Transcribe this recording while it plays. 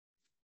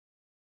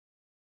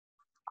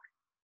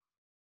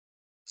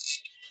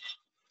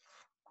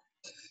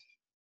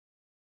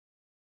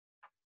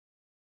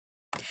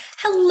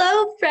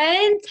Hello,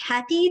 friends.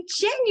 Happy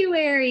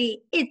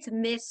January. It's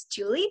Miss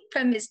Julie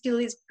from Miss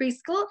Julie's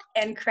Preschool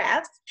and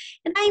Crafts,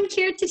 and I'm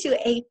here to do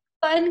a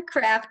fun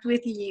craft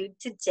with you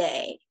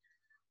today.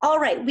 All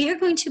right, we are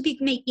going to be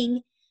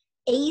making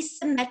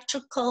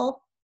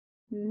asymmetrical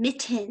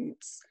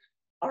mittens.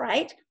 All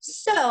right,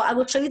 so I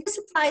will show you the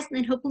supplies, and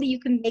then hopefully you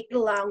can make it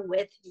along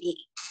with me.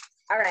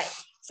 All right,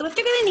 so what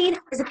you're going to need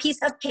is a piece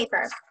of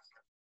paper.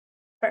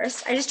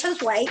 First, I just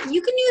chose white.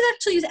 You can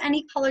actually use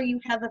any color you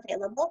have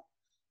available.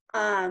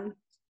 But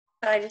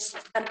I just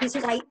got a piece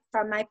of white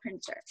from my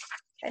printer.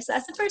 Okay, so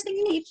that's the first thing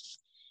you need.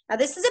 Now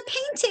this is a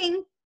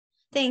painting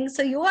thing,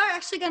 so you are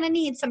actually going to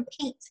need some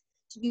paint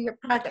to do your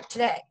project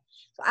today.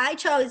 So I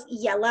chose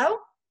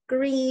yellow,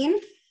 green,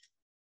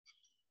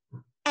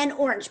 and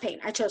orange paint.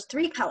 I chose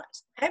 3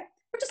 colors. Okay,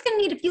 we're just going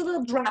to need a few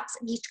little drops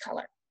of each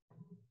color.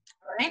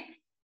 All right,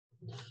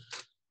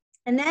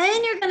 and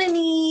then you're going to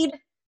need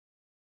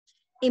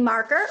a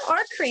marker or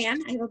a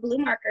crayon. I have a blue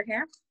marker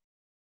here.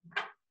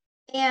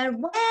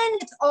 And when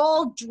it's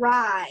all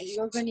dry,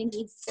 you're going to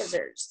need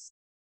scissors,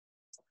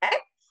 okay?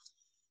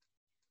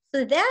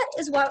 So that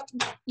is what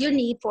you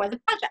need for the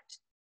project.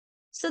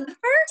 So the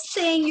first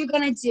thing you're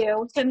going to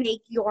do to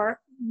make your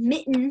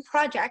mitten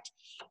project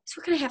is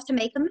we're going to have to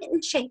make a mitten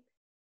shape.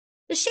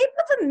 The shape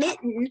of a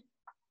mitten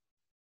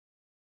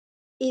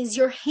is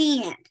your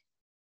hand.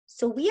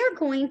 So we are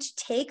going to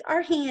take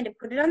our hand and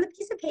put it on the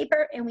piece of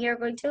paper, and we are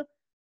going to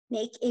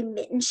make a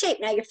mitten shape.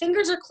 Now your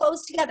fingers are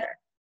close together,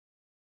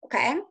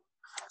 okay?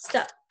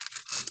 So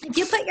if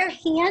you put your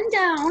hand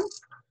down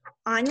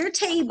on your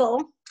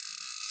table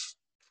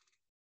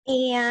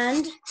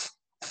and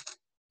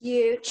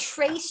you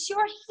trace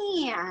your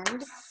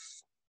hand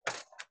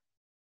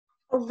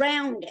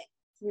around it,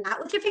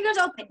 not with your fingers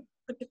open,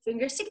 put your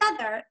fingers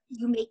together,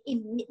 you make a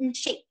mitten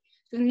shape.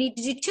 So we need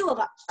to do 2 of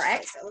them, all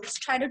right? So let's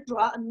try to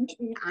draw a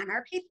mitten on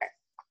our paper.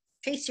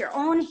 Trace your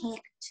own hand.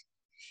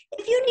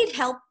 If you need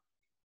help,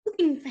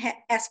 you can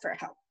ask for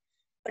help,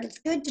 but it's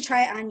good to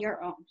try it on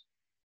your own.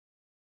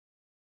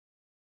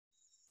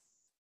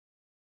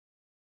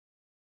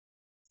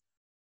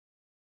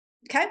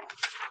 Okay,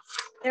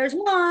 there's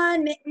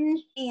one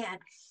mitten hand,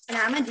 and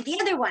I'm gonna do the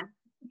other one.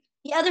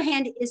 The other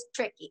hand is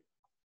tricky.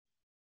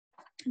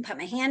 And put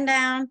my hand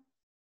down,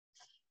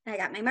 and I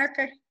got my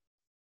marker.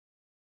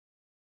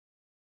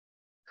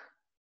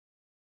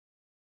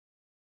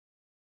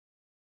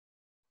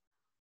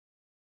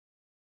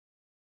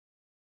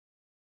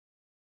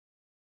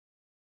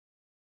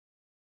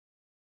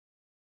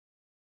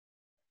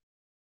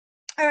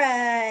 All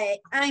right,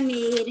 I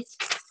made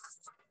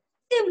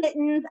 2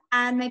 mittens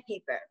on my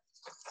paper.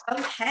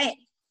 Okay,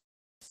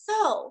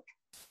 so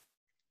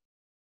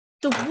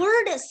the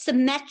word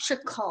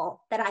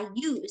symmetrical that I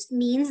used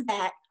means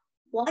that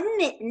one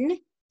mitten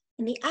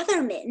and the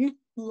other mitten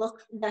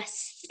look the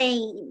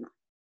same.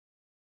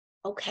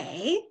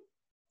 Okay,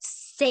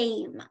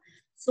 same.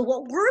 So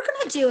what we're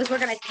gonna do is we're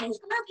gonna take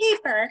our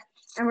paper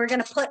and we're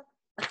gonna put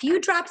a few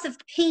drops of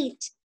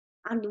paint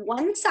on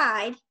one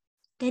side.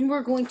 Then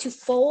we're going to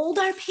fold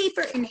our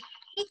paper in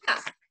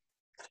half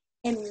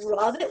and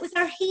rub it with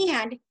our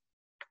hand,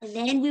 and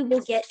then we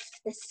will get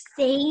the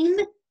same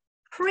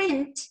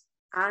print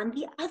on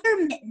the other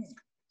mitten.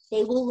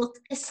 They will look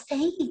the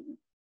same.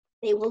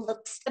 They will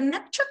look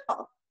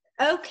symmetrical.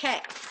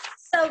 Okay,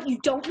 so you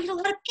don't need a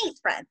lot of paint,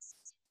 friends,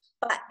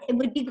 but it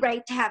would be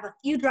great to have a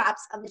few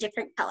drops of a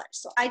different color.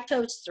 So I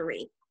chose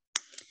 3.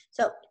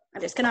 So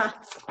I'm just gonna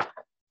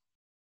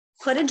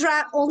put a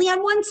drop only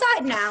on one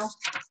side now.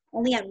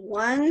 Only on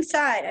one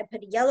side. I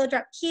put a yellow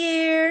drop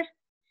here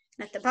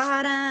at the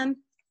bottom.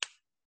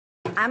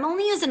 I'm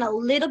only using a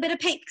little bit of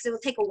paint because it will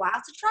take a while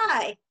to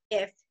dry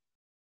if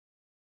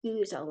you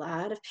use a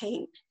lot of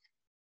paint.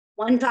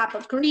 1 drop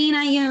of green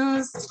I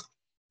used,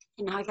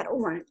 and now I got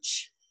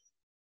orange.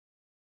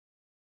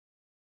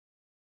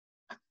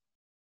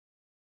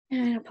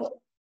 And I'm gonna put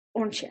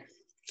orange here.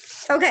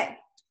 Okay.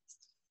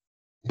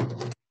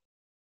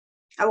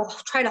 I will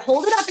try to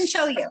hold it up and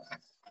show you.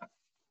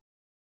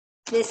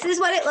 This is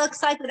what it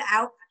looks like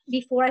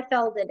before I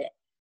folded it,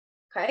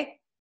 okay?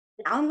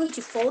 Now I'm going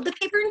to fold the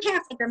paper in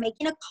half like you're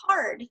making a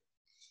card.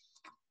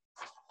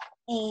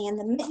 And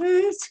the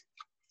mittens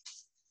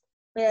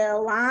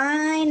will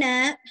line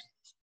up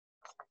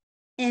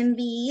and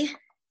be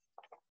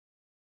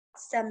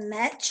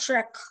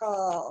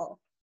symmetrical.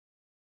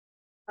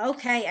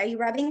 Okay, are you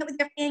rubbing it with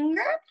your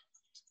finger?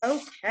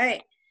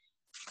 Okay,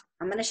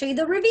 I'm gonna show you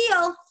the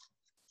reveal.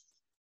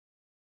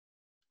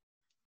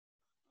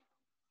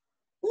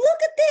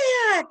 Look at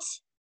that!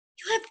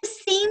 You have the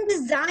same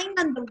design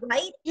on the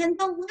right and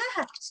the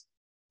left.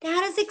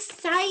 That is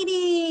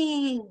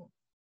exciting.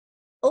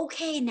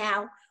 Okay,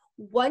 now,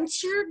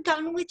 once you're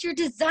done with your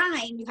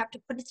design, you have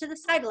to put it to the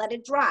side, let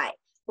it dry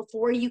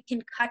before you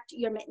can cut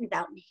your mittens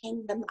out and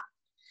hang them up.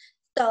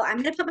 So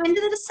I'm gonna put mine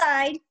to the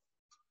side.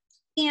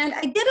 And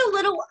I did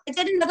another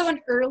one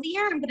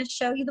earlier. I'm gonna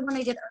show you the one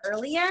I did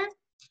earlier.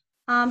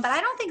 But I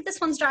don't think this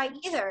one's dry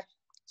either.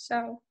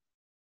 So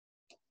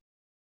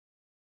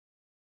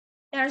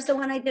there's the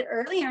one I did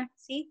earlier,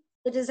 see?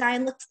 The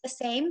design looks the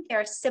same.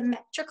 They're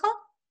symmetrical.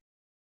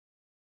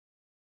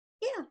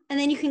 Yeah, and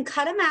then you can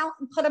cut them out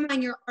and put them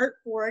on your art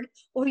board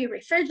or your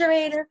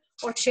refrigerator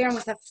or share them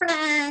with a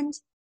friend.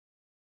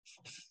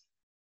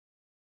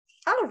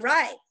 All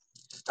right.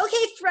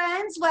 Okay,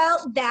 friends,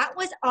 well, that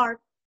was our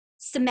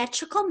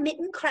symmetrical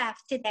mitten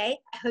craft today.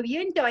 I hope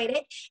you enjoyed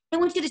it. I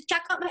want you to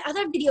check out my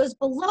other videos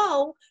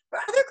below for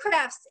other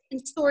crafts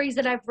and stories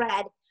that I've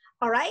read.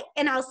 All right,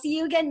 and I'll see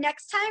you again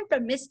next time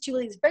from Miss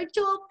Julie's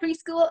Virtual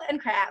Preschool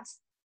and Crafts.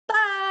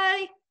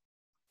 Bye.